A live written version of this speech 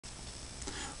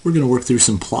we're going to work through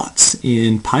some plots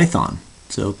in Python.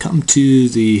 So come to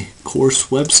the course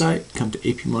website, come to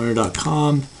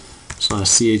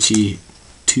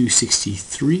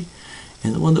APMonitor.com/CHE263,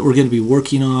 and the one that we're going to be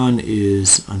working on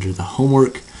is under the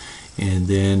homework. And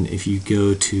then if you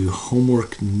go to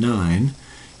homework 9,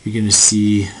 you're going to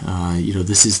see,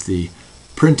 this is the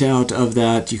printout of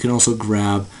that. You can also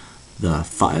grab the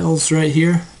files right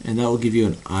here, and that will give you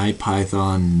an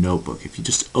IPython notebook. If you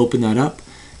just open that up,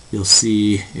 you'll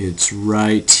see it's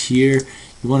right here.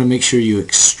 You want to make sure you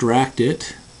extract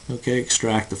it, okay,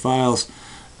 extract the files,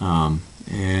 and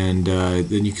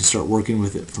then you can start working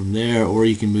with it from there, or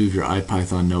you can move your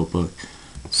IPython notebook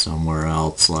somewhere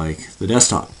else like the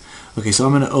desktop. Okay, so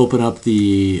I'm going to open up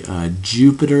the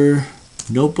Jupyter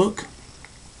notebook.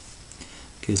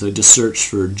 Okay, so I just searched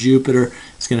for Jupyter.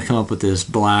 It's going to come up with this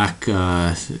black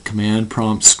command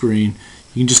prompt screen.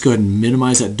 You can just go ahead and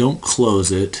minimize that. Don't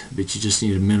close it, but you just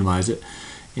need to minimize it.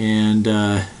 And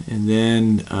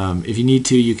then if you need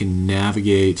to, you can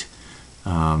navigate.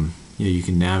 You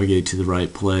can navigate to the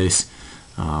right place.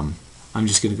 I'm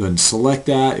just going to go ahead and select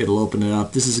that. It'll open it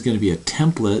up. This is going to be a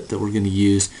template that we're going to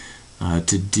use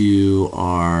to do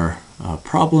our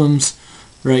problems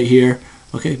right here.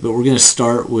 Okay, but we're going to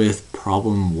start with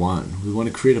problem 1. We want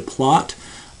to create a plot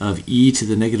of e to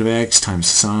the negative x times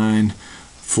sine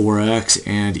 4x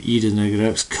and e to the negative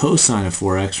x cosine of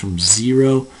 4x from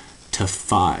 0 to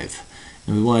 5.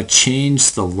 And we want to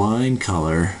change the line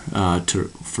color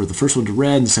for the first one to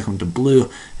red and the second one to blue.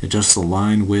 Adjust the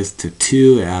line width to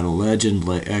 2, add a legend,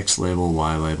 x label,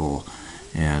 y label,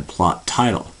 and plot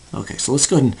title. Okay, so let's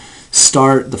go ahead and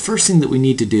start. The first thing that we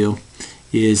need to do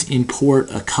is import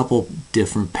a couple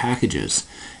different packages,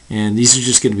 and these are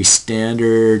just going to be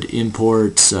standard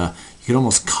imports. You can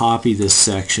almost copy this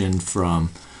section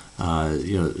from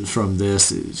from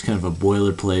this. It's kind of a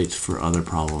boilerplate for other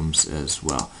problems as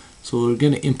well. So we're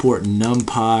going to import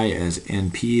Numpy as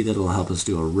NP. That'll help us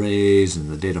do arrays and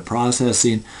the data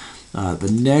processing. The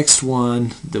next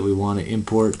one that we want to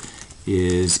import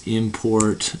is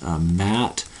import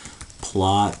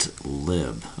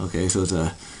Matplotlib. Okay, so it's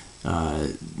a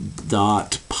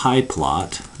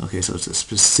 .pyplot. Okay, so it's a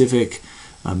specific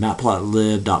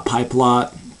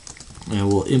matplotlib.pyplot, and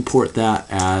we'll import that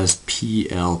as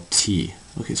PLT.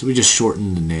 Okay, so we just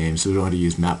shorten the name, so we don't have to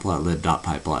use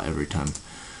matplotlib.pyplot every time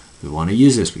we want to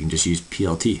use this. We can just use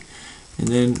PLT. And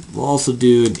then we'll also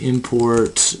do an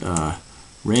import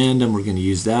random. We're going to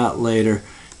use that later.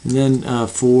 And then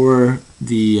for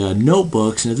the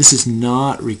notebooks, now this is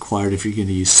not required if you're going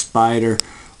to use Spider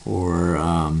or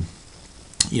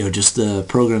just the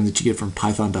program that you get from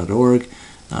python.org.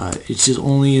 It's just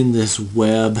only in this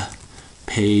web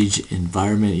page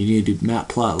environment. You need to do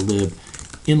matplotlib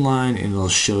inline, and it'll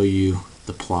show you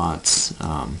the plots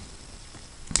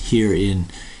here in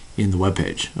the web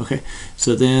page. Okay,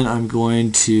 so then I'm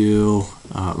going to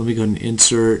let me go ahead and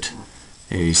insert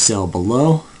a cell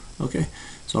below. Okay,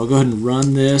 so I'll go ahead and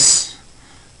run this.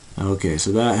 Okay,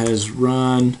 so that has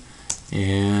run,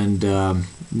 and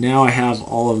now I have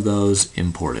all of those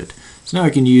imported. So now I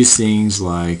can use things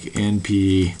like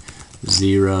np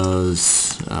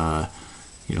zeros. Let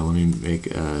me make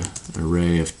an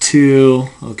array of 2.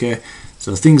 Okay,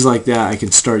 so things like that. I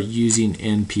can start using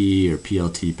np or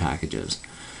plt packages.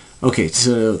 Okay,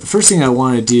 so the first thing I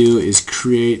want to do is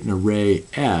create an array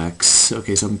x.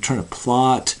 Okay, so I'm trying to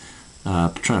plot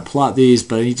these,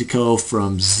 but I need to go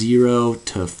from 0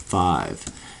 to 5,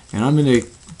 and I'm going to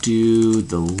do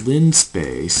the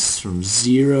linspace from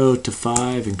 0 to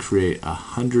 5 and create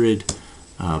 100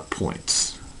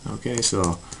 points. Okay,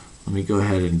 so let me go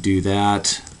ahead and do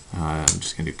that. I'm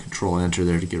just going to Control Enter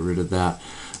there to get rid of that.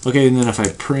 Okay, and then if I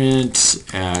print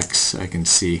x, I can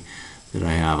see that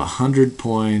I have 100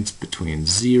 points between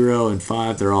 0 and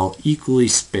 5. They're all equally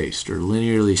spaced or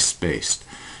linearly spaced.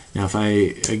 Now if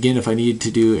I need to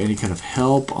do any kind of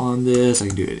help on this, I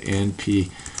can do it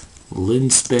np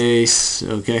linspace,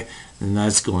 okay, and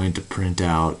that's going to print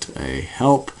out a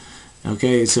help.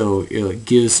 Okay, so it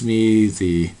gives me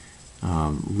the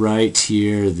right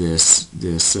here this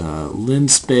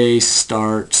linspace,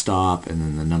 start, stop, and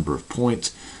then the number of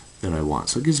points that I want.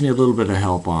 So it gives me a little bit of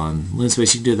help on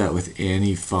linspace. You can do that with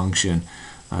any function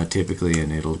typically,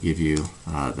 and it'll give you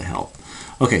the help.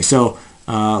 Okay, so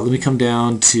let me come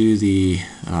down to the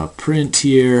print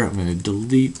here. I'm going to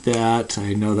delete that.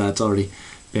 I know that's already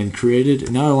been created.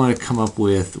 And now I want to come up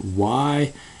with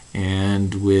y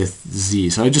and with z.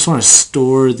 So I just want to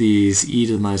store these e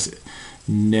to the minus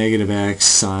negative x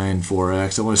sine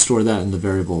 4x. I want to store that in the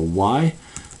variable y.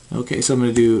 Okay, so I'm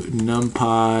going to do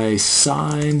numpy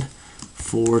sine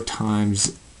 4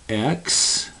 times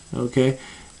x. Okay,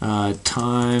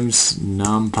 times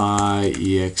numpy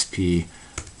exp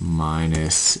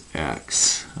minus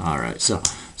x. Alright, so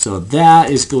that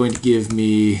is going to give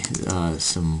me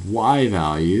some y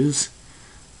values.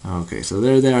 Okay, so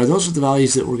there they are. Those are the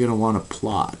values that we're going to want to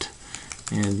plot.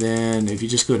 And then if you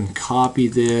just go ahead and copy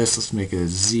this, let's make a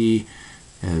z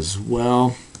as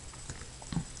well.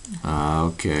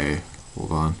 Okay,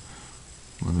 hold on.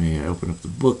 Let me open up the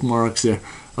bookmarks there.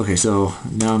 Okay, so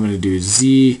now I'm going to do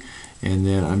z, and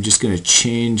then I'm just going to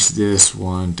change this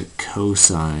one to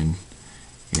cosine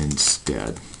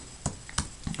instead.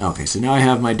 Okay, so now I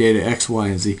have my data x, y,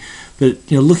 and z.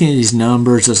 But looking at these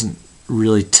numbers doesn't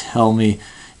really tell me,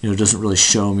 doesn't really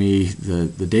show me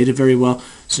the data very well.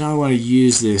 So now I want to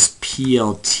use this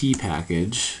PLT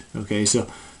package. Okay, so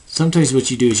sometimes what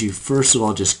you do is you first of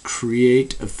all just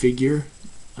create a figure,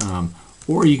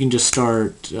 or you can just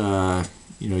start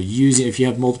using, if you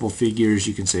have multiple figures,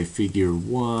 you can say figure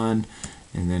 1,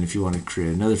 and then if you want to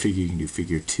create another figure, you can do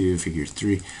figure 2, figure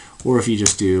 3, or if you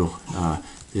just do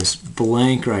this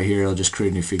blank right here, I'll just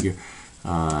create a new figure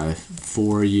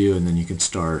for you, and then you can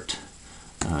start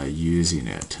using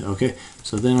it. Okay,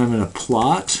 so then I'm going to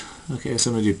plot. Okay, so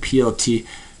I'm going to do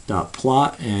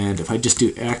plt.plot, and if I just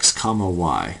do x comma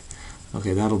y,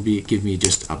 okay, that'll give me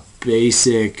just a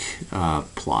basic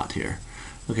plot here.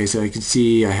 Okay, so I can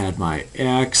see I had my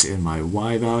x and my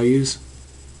y values,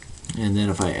 and then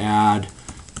if I add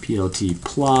plt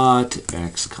plot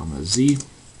x comma z,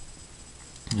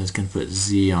 I'm just going to put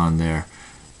z on there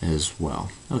as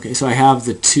well. Okay, so I have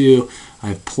the two.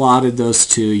 I've plotted those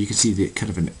two. You can see the kind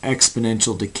of an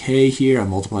exponential decay here. I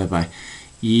multiply by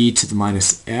e to the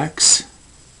minus x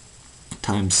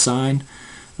times sine.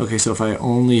 Okay, so if I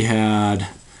only had,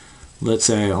 let's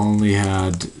say I only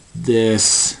had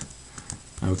this,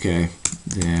 okay,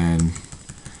 then,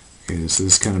 okay, so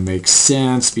this kind of makes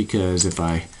sense, because if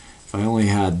I only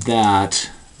had that,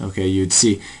 okay, you'd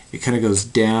see it kind of goes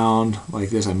down like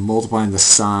this. I'm multiplying the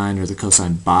sine or the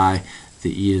cosine by the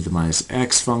e to the minus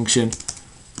x function.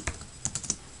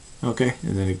 Okay,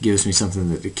 and then it gives me something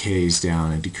that decays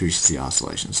down and decreases the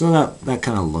oscillation. So that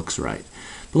kind of looks right.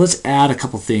 But let's add a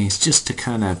couple things just to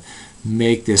kind of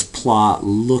make this plot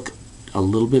look a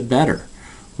little bit better.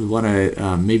 We want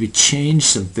to maybe change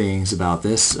some things about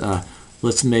this.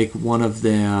 Let's make one of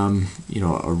them,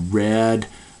 a red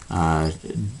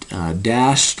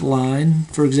dashed line,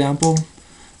 for example.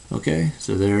 Okay,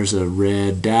 so there's a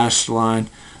red dashed line.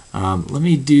 Let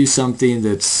me do something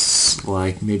that's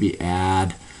like maybe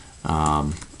add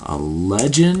a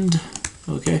legend.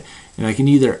 Okay, and I can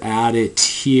either add it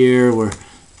here, where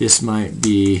this might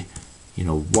be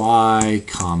y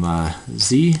comma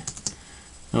z.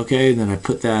 Okay, and then I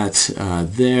put that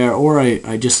there, or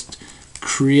I just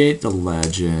create the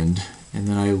legend and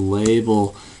then I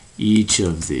label each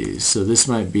of these. So this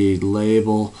might be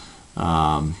label,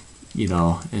 and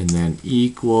then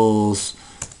equals,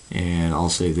 and I'll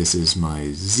say this is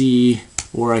my z,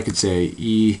 or I could say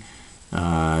e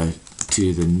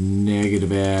to the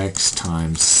negative x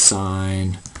times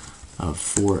sine of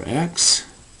 4x.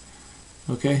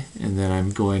 Okay, and then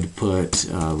I'm going to put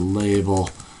label,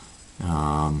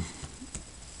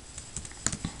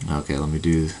 okay, let me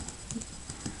do,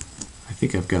 I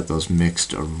think I've got those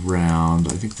mixed around.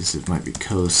 I think this might be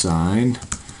cosine.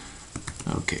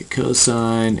 Okay,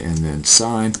 cosine, and then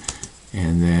sine,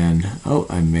 and then, oh,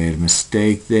 I made a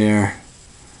mistake there.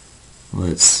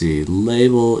 Let's see,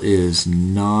 label is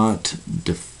not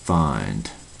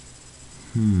defined.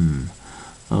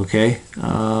 Okay.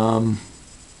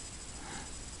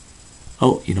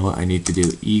 Oh, you know what? I need to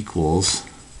do equals.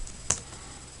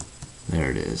 There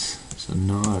it is. So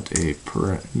not the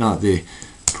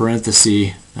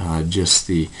parenthesis, just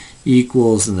the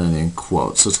equals, and then in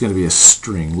quotes. So it's going to be a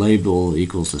string. Label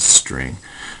equals a string.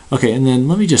 Okay, and then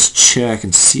let me just check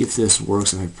and see if this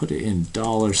works. If I put it in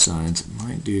dollar signs, it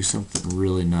might do something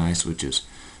really nice, which is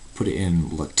put it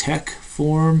in LaTeX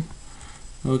form.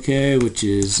 Okay, which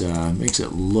is makes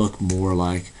it look more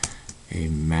like a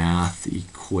math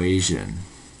equation.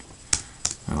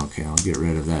 Okay, I'll get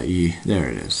rid of that e. There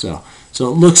it is. So it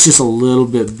looks just a little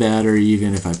bit better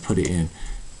even if I put it in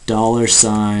dollar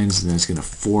signs, and then it's going to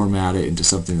format it into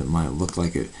something that might look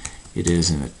like it is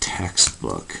in a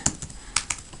textbook.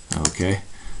 Okay,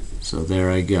 so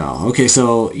there I go. Okay,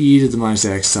 so e to the minus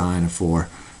x sine of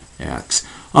 4x.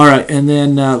 All right, and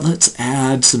then let's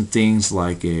add some things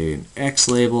like an x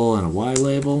label and a y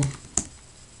label.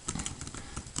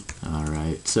 All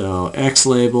right, so x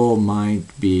label might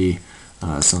be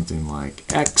something like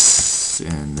x,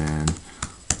 and then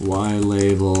y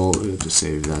label, just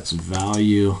say that's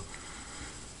value.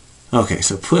 Okay,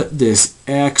 so put this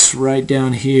X right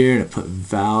down here and put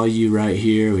value right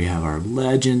here. We have our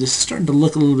legend. This is starting to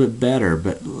look a little bit better,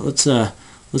 but let's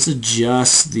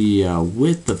adjust the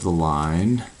width of the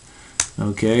line.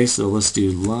 Okay, so let's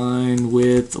do line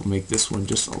width. I'll make this one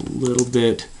just a little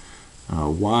bit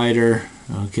wider.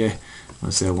 Okay,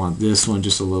 let's say I want this one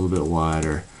just a little bit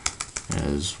wider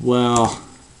as well.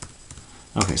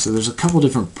 Okay, so there's a couple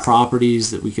different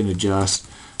properties that we can adjust.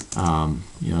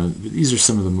 These are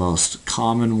some of the most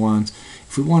common ones.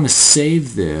 If we want to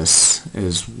save this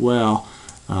as well,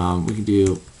 we can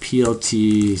do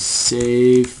plt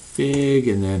save fig,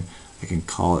 and then I can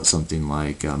call it something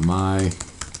like my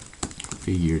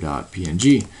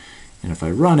figure.png, and if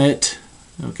I run it,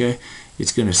 okay,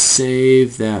 it's going to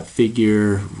save that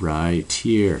figure right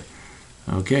here.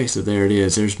 Okay, so there it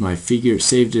is. There's my figure. It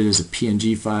saved it as a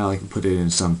PNG file. I can put it in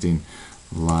something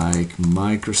like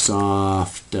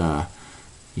Microsoft,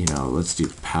 let's do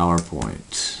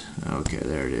PowerPoint. Okay,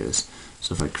 there it is.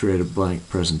 So if I create a blank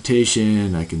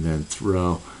presentation, I can then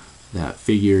throw that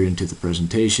figure into the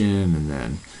presentation, and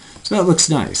then, so that looks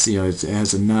nice. It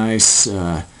has a nice,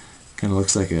 kind of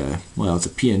looks like it's a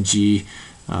PNG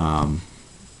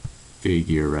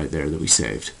figure right there that we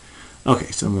saved.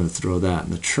 Okay, so I'm going to throw that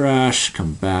in the trash,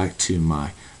 come back to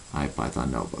my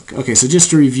IPython notebook. Okay, so just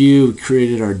to review, we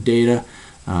created our data,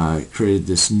 created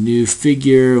this new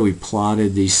figure, we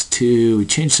plotted these two, we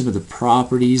changed some of the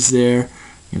properties there,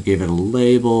 gave it a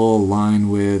label, line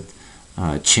width,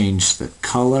 changed the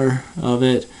color of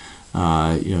it,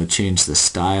 changed the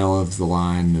style of the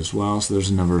line as well. So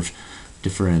there's a number of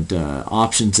different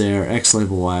options there, X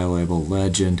label, Y label,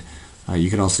 legend. You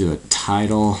could also do a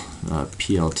title,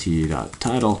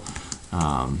 plt.title,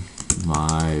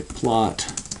 my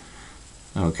plot.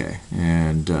 Okay,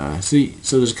 and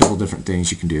so there's a couple different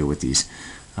things you can do with these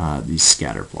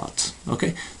scatter plots.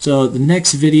 Okay, so the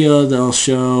next video that I'll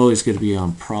show is going to be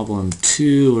on problem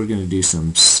 2. We're going to do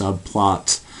some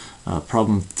subplots.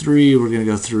 Problem 3, we're going to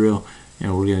go through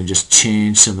and we're going to just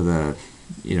change some of the,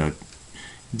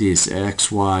 these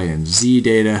X, Y, and Z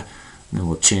data. And then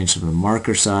we'll change some of the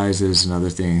marker sizes and other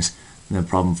things. And then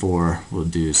problem 4, we'll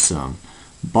do some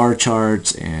bar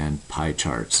charts and pie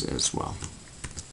charts as well.